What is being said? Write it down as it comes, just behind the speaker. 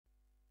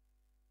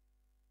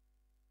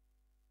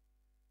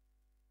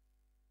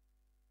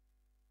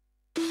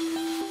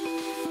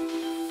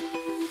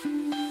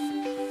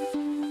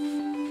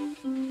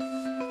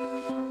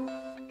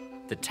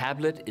The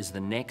tablet is the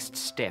next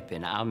step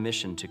in our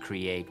mission to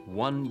create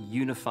one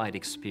unified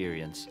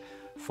experience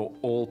for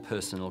all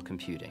personal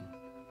computing.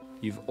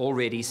 You've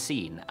already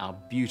seen our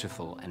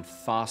beautiful and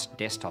fast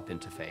desktop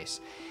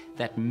interface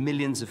that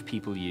millions of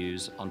people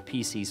use on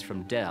PCs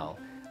from Dell,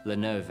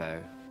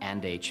 Lenovo,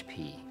 and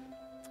HP.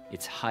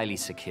 It's highly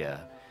secure,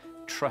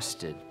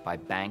 trusted by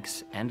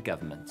banks and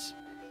governments,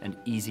 and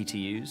easy to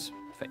use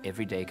for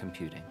everyday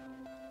computing.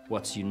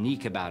 What's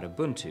unique about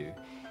Ubuntu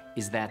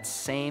is that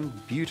same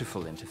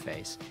beautiful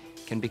interface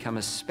can become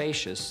a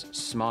spacious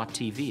smart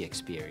TV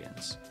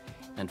experience.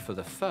 And for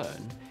the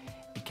phone,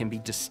 it can be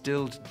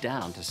distilled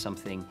down to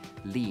something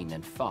lean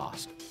and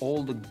fast,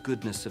 all the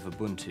goodness of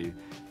Ubuntu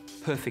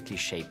perfectly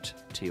shaped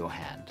to your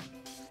hand.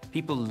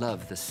 People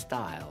love the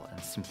style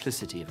and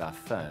simplicity of our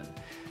phone.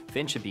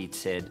 VentureBeat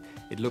said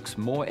it looks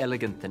more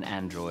elegant than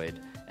Android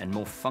and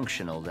more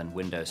functional than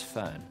Windows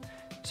Phone.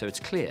 So it's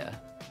clear,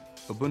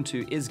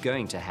 Ubuntu is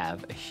going to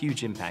have a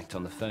huge impact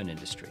on the phone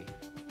industry.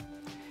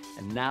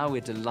 And now we're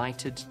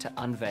delighted to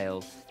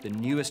unveil the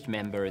newest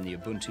member in the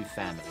Ubuntu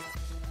family,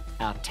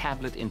 our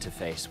tablet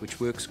interface, which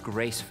works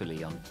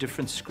gracefully on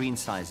different screen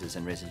sizes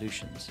and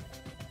resolutions.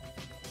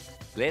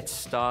 Let's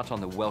start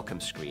on the welcome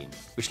screen,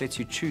 which lets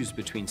you choose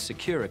between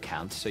secure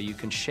accounts so you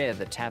can share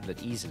the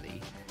tablet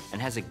easily,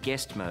 and has a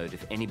guest mode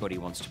if anybody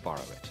wants to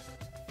borrow it.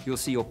 You'll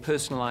see your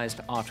personalized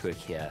artwork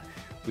here,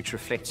 which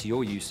reflects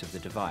your use of the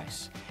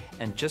device.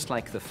 And just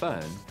like the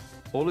phone,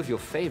 all of your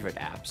favorite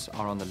apps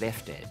are on the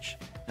left edge,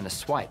 and a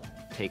swipe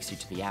takes you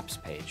to the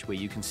apps page where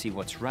you can see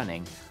what's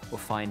running or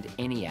find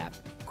any app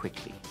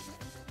quickly.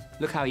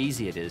 Look how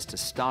easy it is to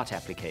start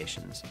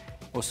applications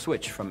or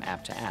switch from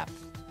app to app.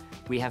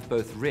 We have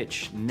both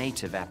rich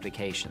native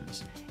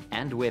applications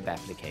and web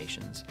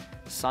applications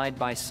side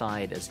by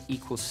side as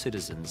equal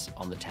citizens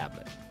on the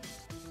tablet.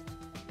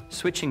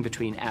 Switching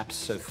between apps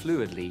so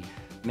fluidly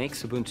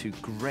makes Ubuntu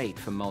great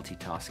for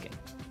multitasking,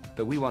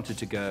 but we wanted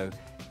to go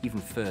even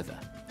further.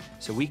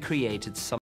 So we created some